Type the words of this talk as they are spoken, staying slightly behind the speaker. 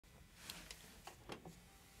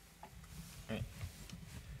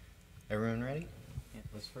Everyone ready? Yeah,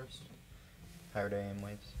 let's first. Pirate AM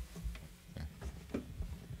waves.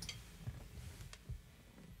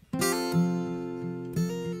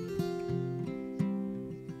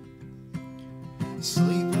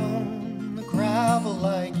 Sleep on the gravel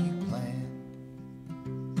like you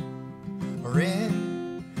planned, or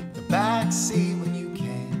in the backseat when you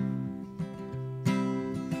can,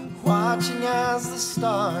 watching as the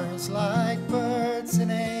stars like birds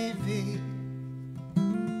in AV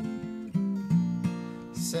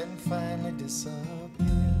set and finally disappear.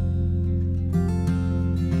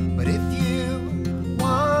 But if you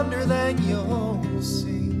wander, then you'll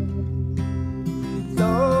see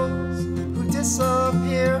those who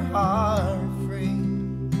disappear are free.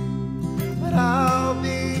 But I'll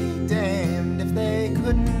be damned if they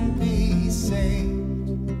couldn't be saved,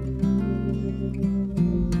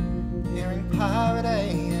 hearing pirate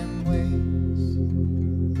AM waves.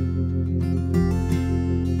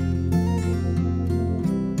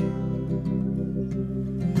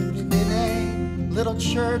 In a little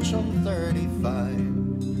church on 35,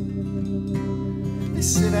 they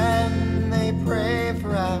sit and they pray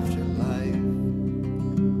for afterlife,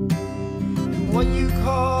 and what you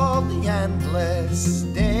call the endless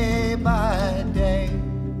day by day,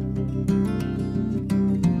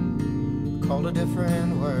 called a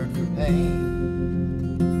different word for pain.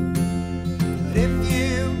 But if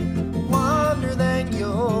you wander, then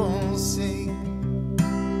you'll see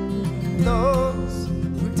those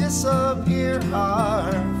who disappear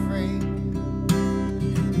are free.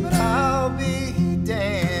 But I'll be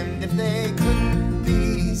damned if they couldn't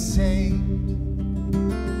be saved,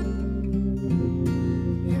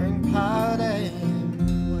 hearing pirate AM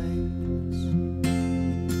waves.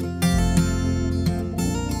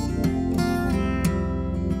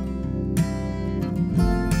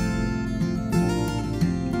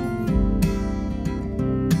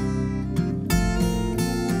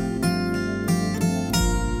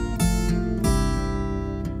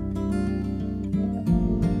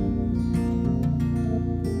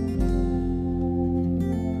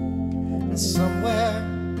 Somewhere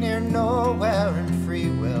near nowhere in free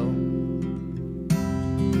will,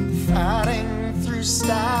 fighting through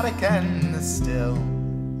static and the still,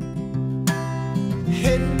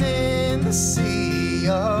 hidden in the sea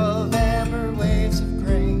of amber waves of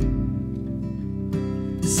grain,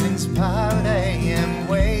 sings pirate AM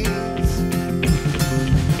waves.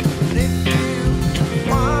 But if you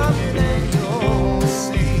wander, then you'll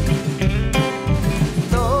see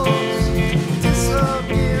those who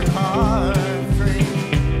disappear are free.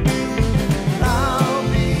 And I'll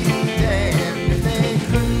be damned if they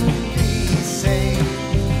couldn't be saved,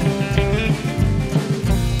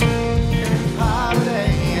 hearing pirate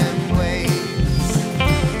AM waves.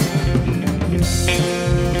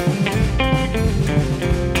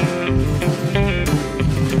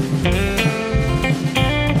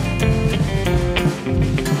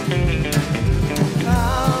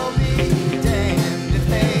 I'll be damned if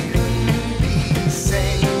they couldn't be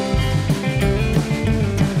saved,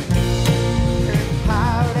 hearing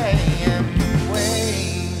pirate AM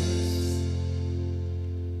waves.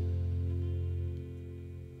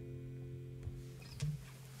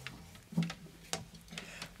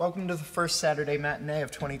 Welcome to the first Saturday matinee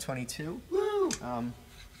of 2022. Woo! I'm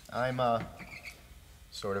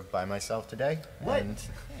sort of by myself today, What? and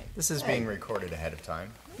this is being recorded ahead of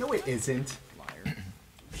time. No, it isn't. Liar.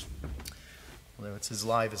 Although it's as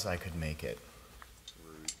live as I could make it.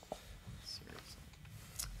 Seriously.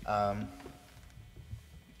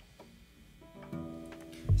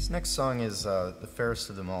 This next song is the fairest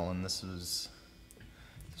of them all, and this was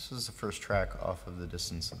the first track off of The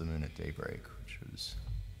Distance of the Moon at Daybreak, which was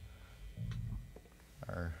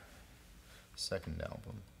our second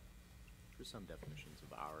album. For some definitions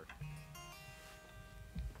of our.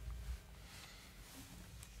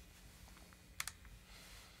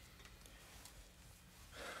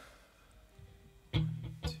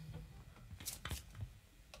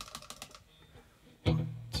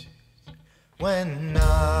 When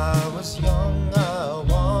I was young, I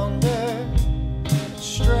wandered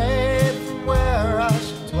straight from where I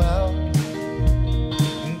should dwell,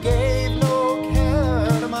 and gave no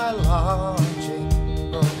care to my lodging.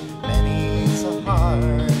 Broke many's a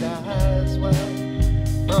heart as well.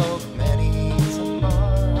 Broke many's a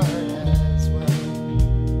heart as well.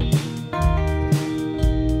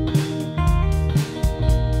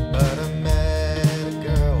 But I met a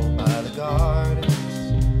girl by the gardens,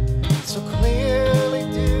 so clearly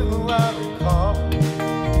do I recall.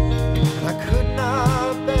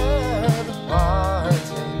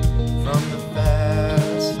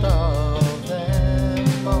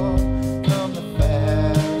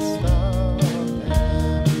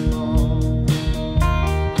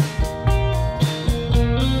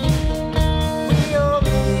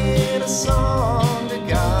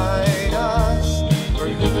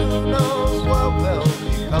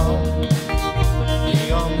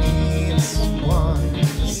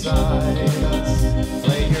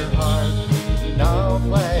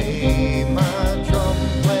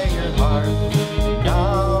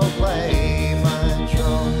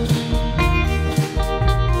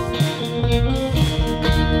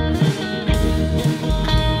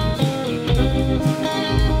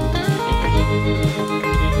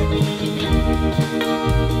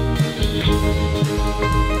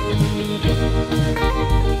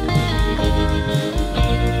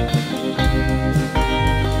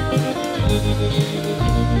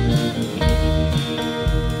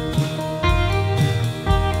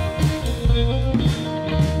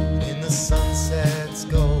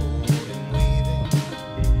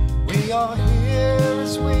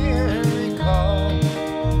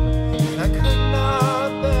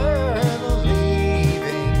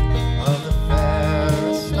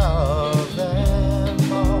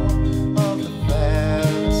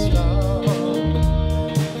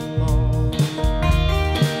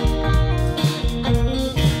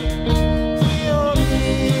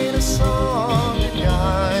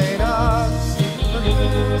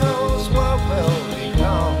 Who knows what will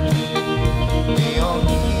become? We all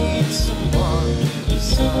need someone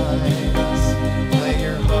beside us. Play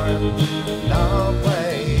your harp, and I'll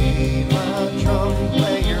play my drum.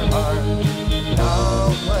 Play your harp, and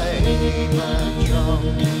I'll play my drum.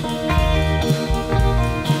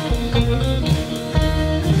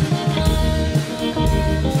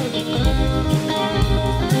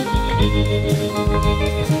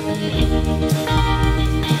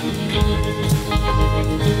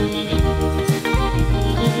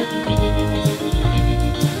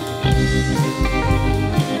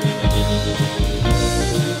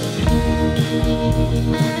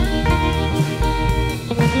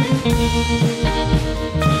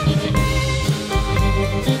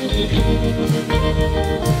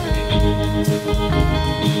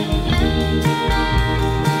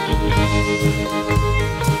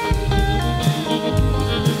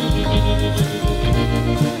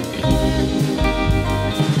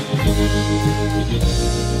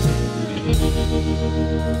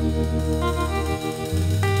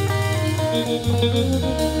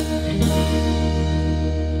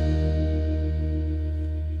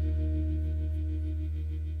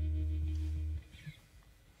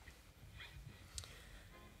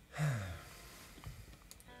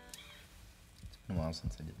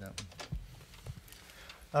 Since I did that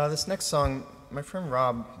one. This next song, my friend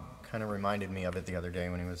Rob kind of reminded me of it the other day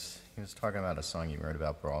when he was talking about a song he wrote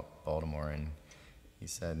about Baltimore, and he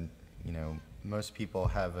said, you know, most people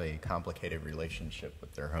have a complicated relationship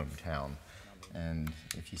with their hometown, and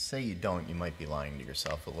if you say you don't, you might be lying to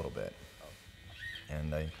yourself a little bit.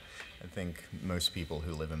 And I think most people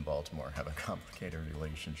who live in Baltimore have a complicated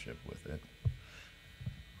relationship with it.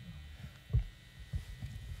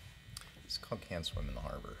 It's called Can't Swim in the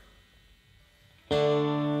Harbor.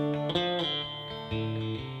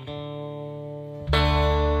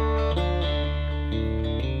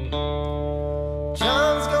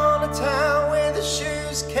 John's gone to town with his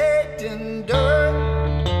shoes caked in dirt.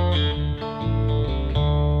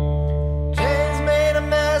 James made a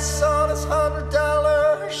mess on his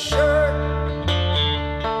 $100 shirt.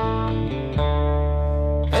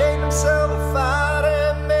 Made himself a fight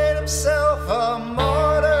and made himself a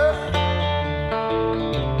martyr.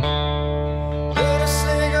 Lit a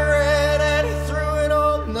cigarette and he threw it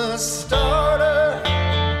on the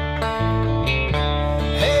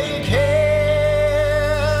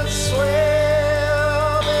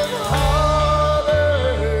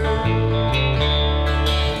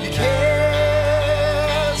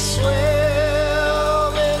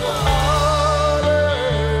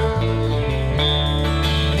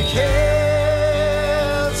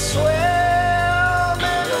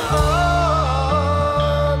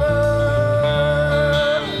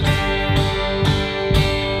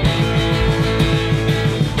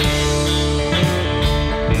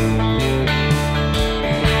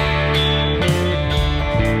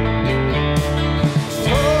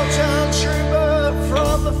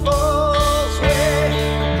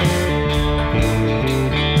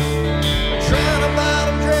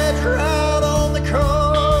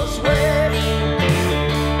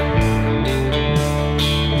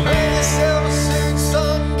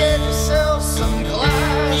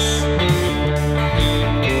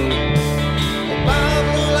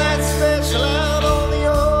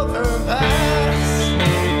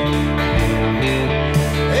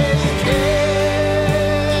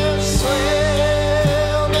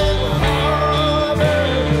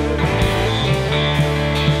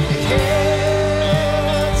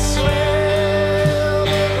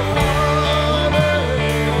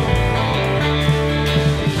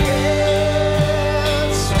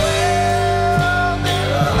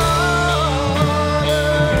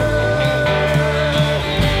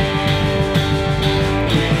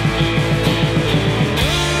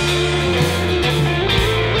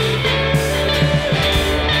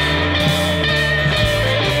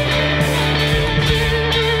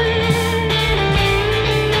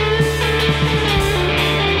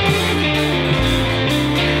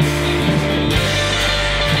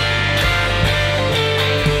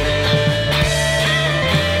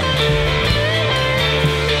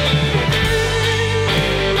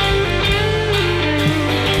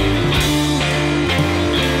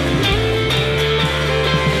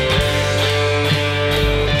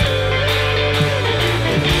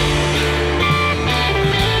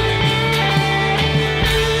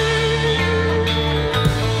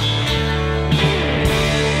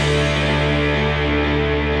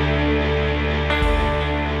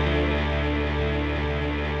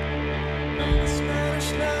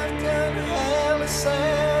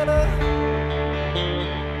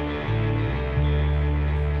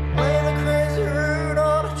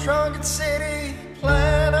crooked city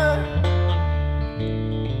planner,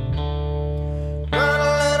 wrote a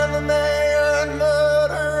letter to the mayor and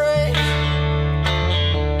motor race,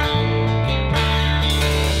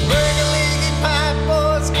 breaking leaky pipe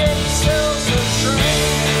boys, get yourselves a train.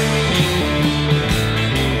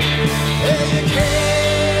 Yeah, you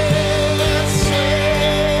can't swim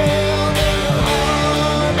in the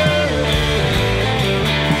harbor.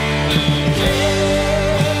 You can't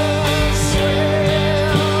swim in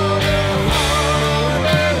the harbor.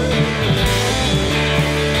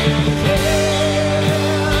 You can't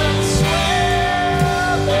swim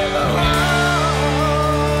in the harbor.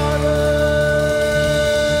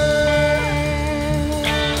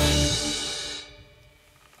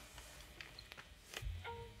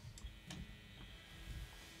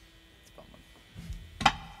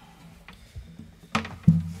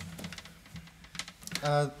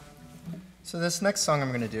 So this next song I'm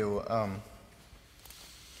going to do,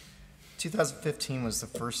 2015 was the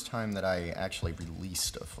first time that I actually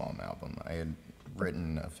released a FOM album. I had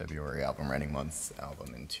written a February album, Writing Month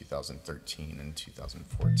album in 2013 and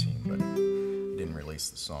 2014, but I didn't release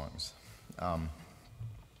the songs.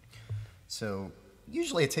 So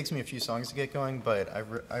usually it takes me a few songs to get going, but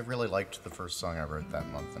I really liked the first song I wrote that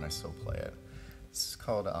month, and I still play it. It's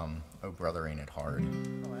called Oh Brother Ain't It Hard,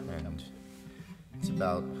 and it's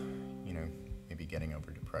about, you know, maybe getting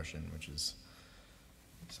over depression, which is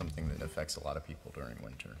something that affects a lot of people during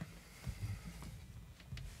winter.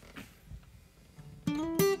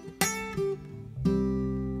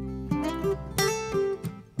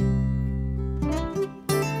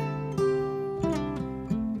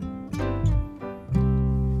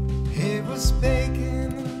 It was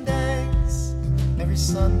bacon and eggs every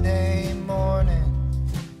Sunday morning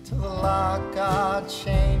till the lock got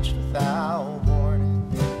changed without warning.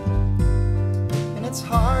 And it's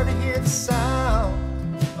hard to hear the sound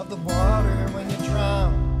of the water when you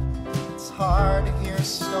drown. It's hard to hear a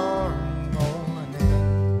storm rolling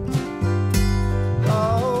in.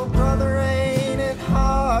 Oh, brother, ain't it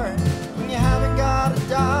hard when you haven't got a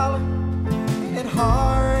dollar? Ain't it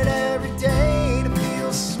hard every day to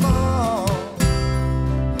feel small?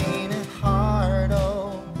 Ain't it hard,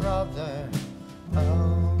 oh, brother?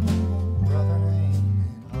 Oh, brother, ain't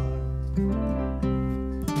it hard?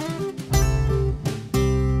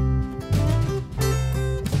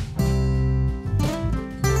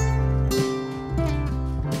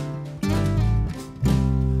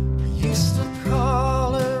 I used to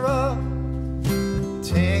call her up,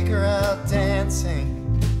 take her out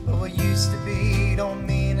dancing, but what used to be don't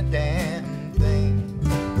mean a damn thing.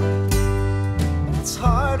 And it's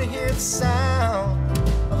hard to hear the sound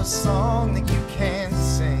of a song that you can't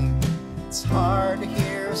sing. It's hard to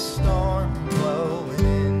hear a storm blowing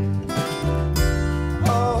in.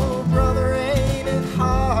 Oh, brother, ain't it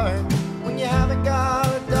hard when you haven't got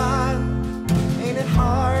a dime? Ain't it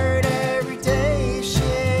hard every day she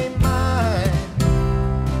ain't mine?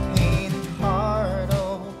 Ain't it hard,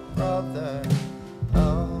 oh, brother?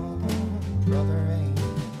 Oh, brother, ain't it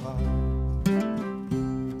hard?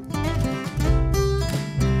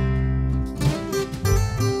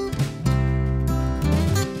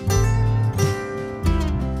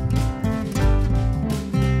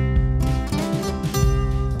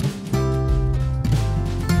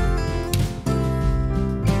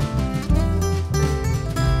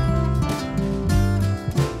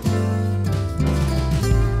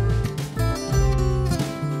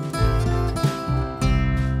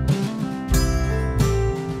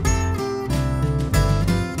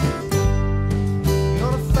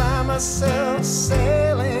 Gonna find myself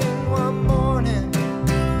sailing one morning,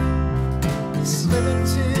 slipping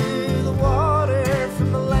to the water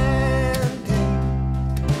from the landing.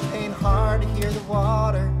 Ain't hard to hear the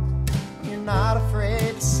water when you're not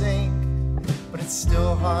afraid to sink, but it's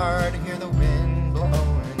still hard to hear the wind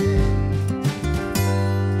blowing in.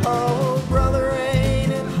 Oh, brother,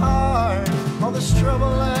 ain't it hard, all this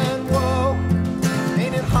trouble and woe?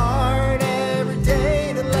 Ain't it hard every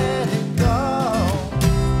day to let it go?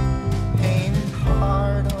 Ain't it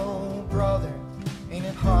hard, oh, brother? Ain't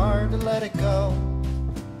it hard to let it go?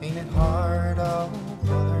 Ain't it hard, oh,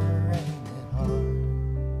 brother? Ain't it hard?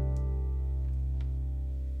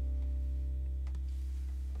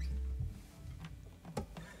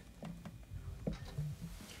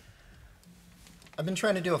 I've been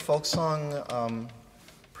trying to do a folk song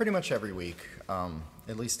pretty much every week,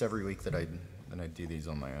 at least every week that I do these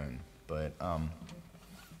on my own. But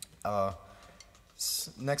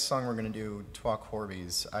next song we're going to do, Twa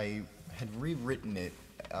Corbies. I had rewritten it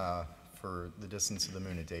for The Distance of the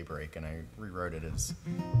Moon at Daybreak, and I rewrote it as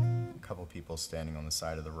a couple people standing on the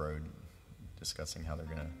side of the road discussing how they're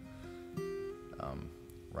going to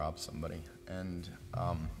rob somebody. And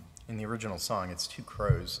in the original song, it's two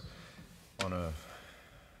crows on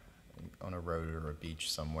a road or a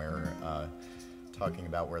beach somewhere, talking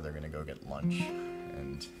about where they're going to go get lunch.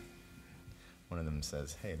 And one of them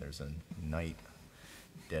says, "Hey, there's a knight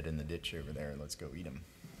dead in the ditch over there. Let's go eat him."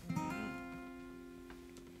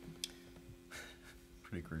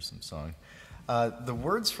 Pretty gruesome song. The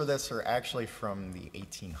words for this are actually from the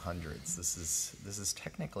 1800s. This is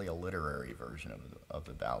technically a literary version of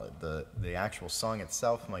the ballad. The actual song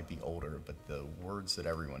itself might be older, but the words that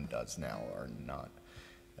everyone does now are not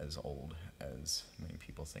as old as many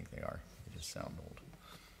people think they are. They just sound old.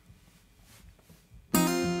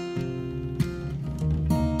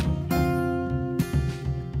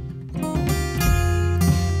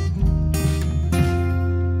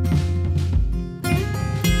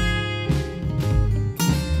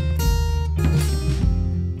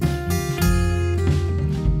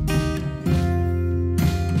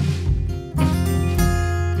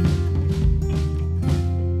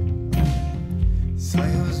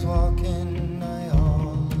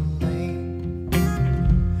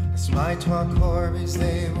 Twa Corbies,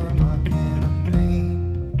 they were mocking a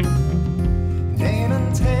pain. Dane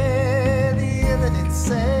and Tay, the other did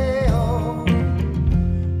say, "Oh,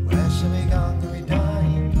 where shall we go, and we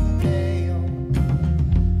dine today? Oh,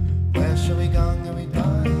 where shall we go, and we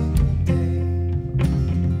dine today?"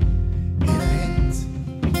 In a hint,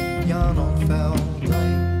 yon old fell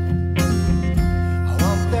dyke. I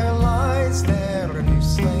want their lies, their new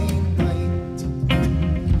slain knight,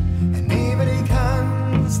 and nobody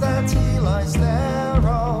cans that he lies there,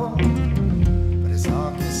 oh, but his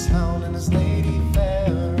hawk is hound and his lady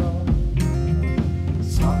fair, oh,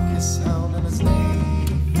 his hawk is hound and his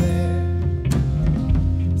lady fair,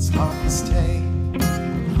 his hawk is tay,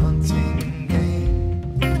 hunting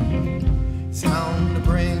game, his hound to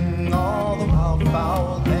bring all the wild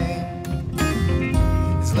fowl hame,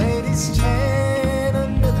 his lady's chain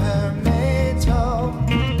under her maid's toe,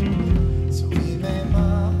 so we may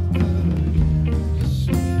mock her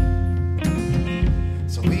sweet,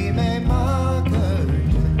 so we may mock her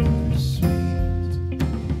sweet.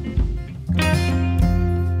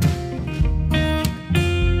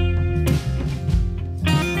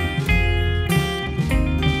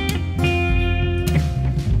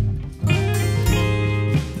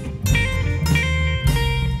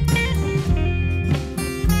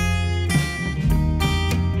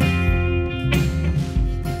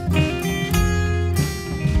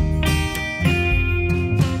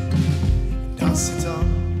 Dustin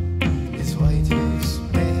is white as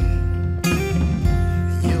rain, the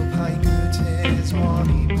Yelpike is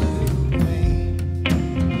warmy blue rain,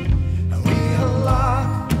 and we lock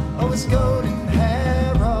of his golden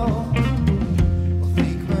hair, oh, will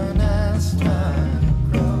think we're nest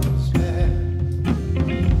when crows bear,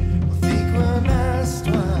 will think we're nest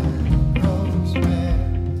when crows bear.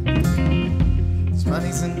 His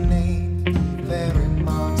money's a name, very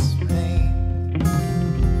marks pain,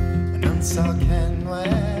 and none saw ken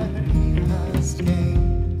where he has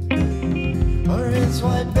gained, or his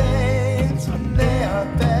white babes when they are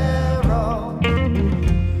bare, oh,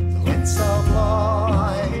 the winds shall blow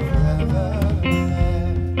high forever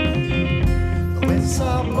there, the winds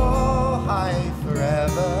shall blow high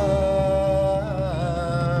forever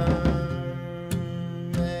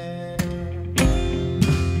there.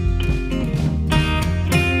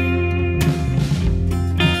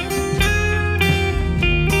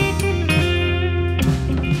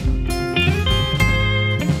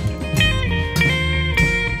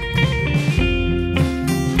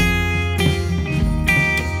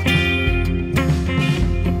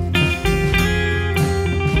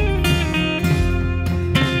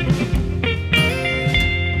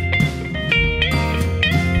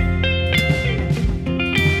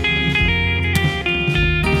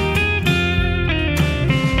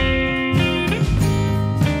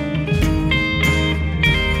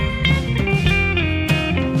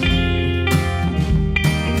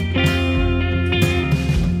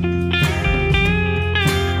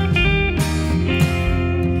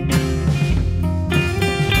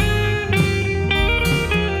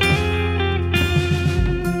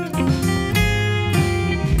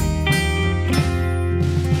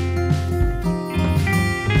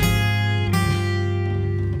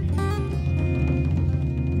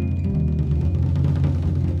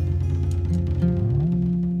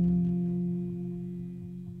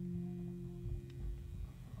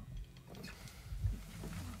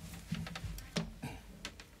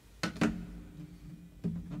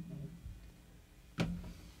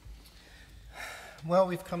 Well,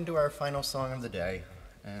 we've come to our final song of the day,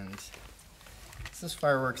 and this is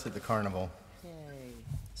Fireworks at the Carnival. Yay.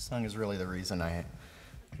 This song is really the reason I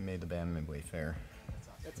made the band Midway Fair.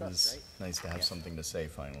 That's It was us, right? nice to have something to say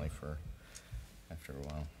finally for after a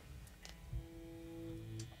while.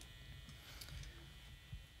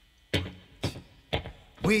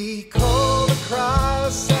 We call the cry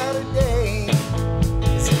Saturday,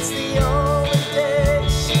 'cause it's the only day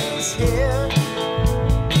she's here.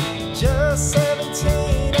 Just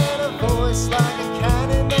 17 and a voice like a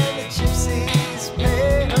cannon, and the gypsies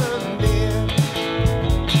pay her beer.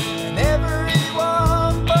 And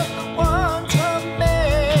everyone but the one-time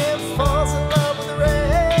man falls in love with her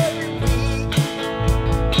every week.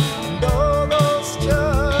 And all those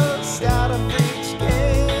just out of reach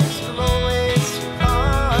games are always too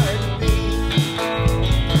hard to beat.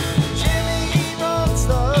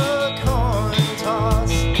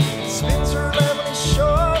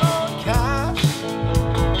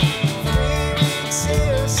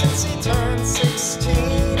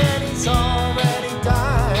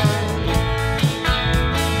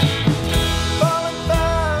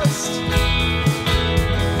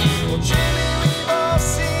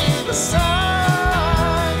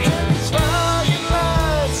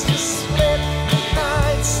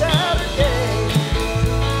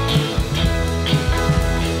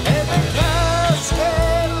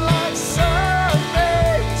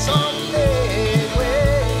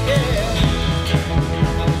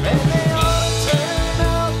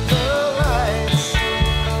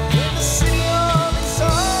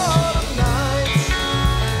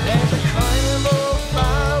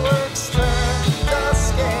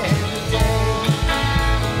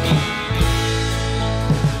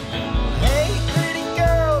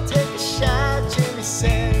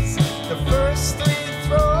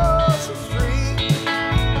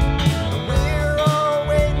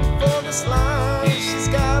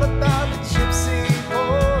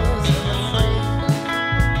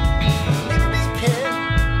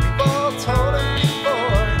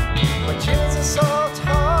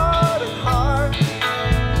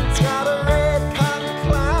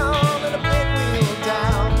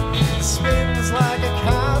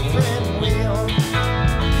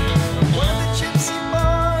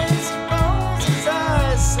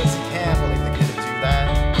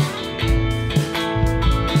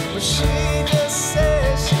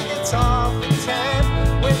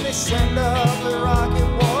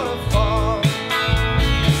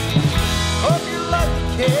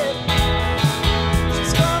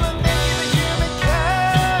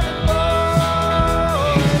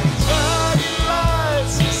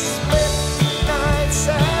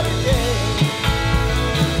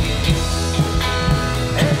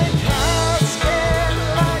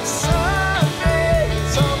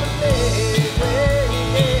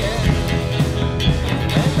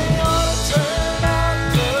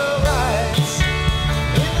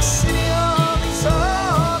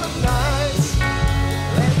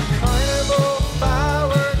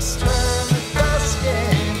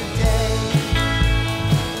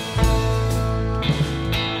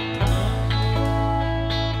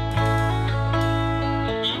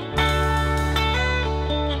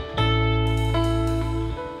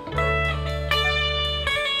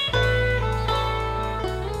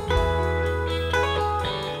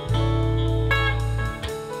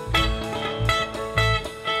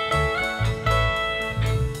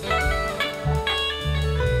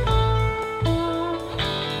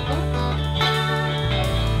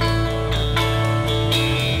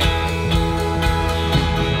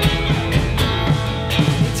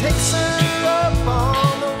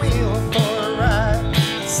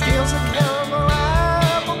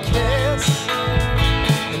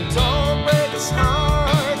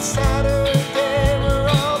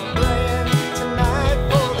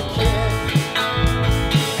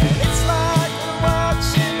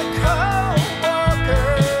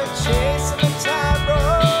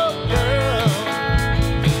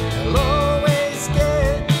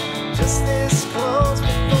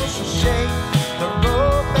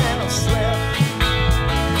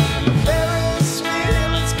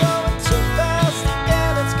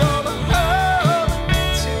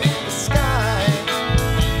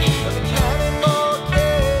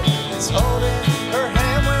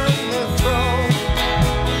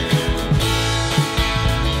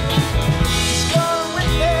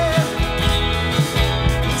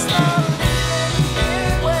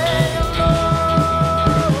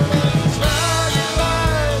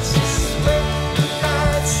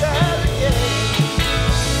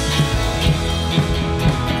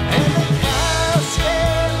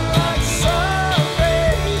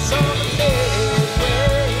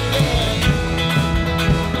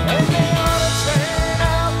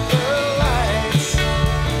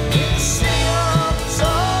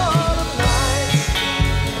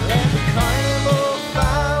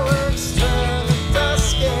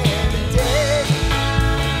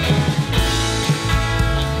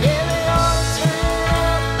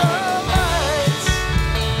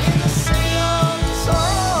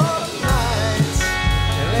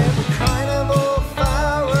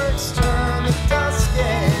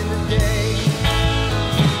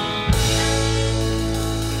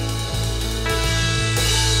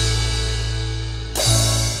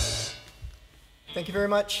 Thank you very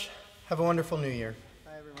much. Have a wonderful new year.